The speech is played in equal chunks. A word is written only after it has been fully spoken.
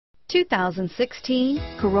2016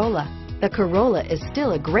 Corolla. The Corolla is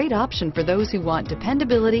still a great option for those who want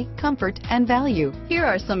dependability, comfort, and value. Here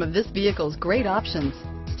are some of this vehicle's great options: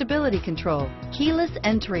 stability control, keyless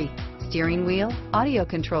entry, steering wheel audio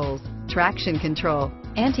controls, traction control,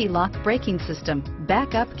 anti-lock braking system,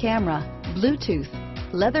 backup camera, Bluetooth,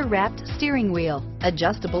 leather-wrapped steering wheel,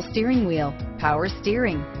 adjustable steering wheel, power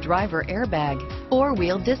steering, driver airbag,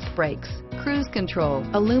 four-wheel disc brakes, cruise control,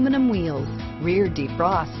 aluminum wheels, rear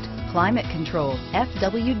defrost, climate control,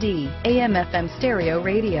 FWD, AM/FM stereo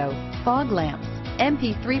radio, fog lamps,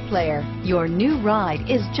 MP3 player. Your new ride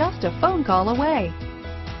is just a phone call away.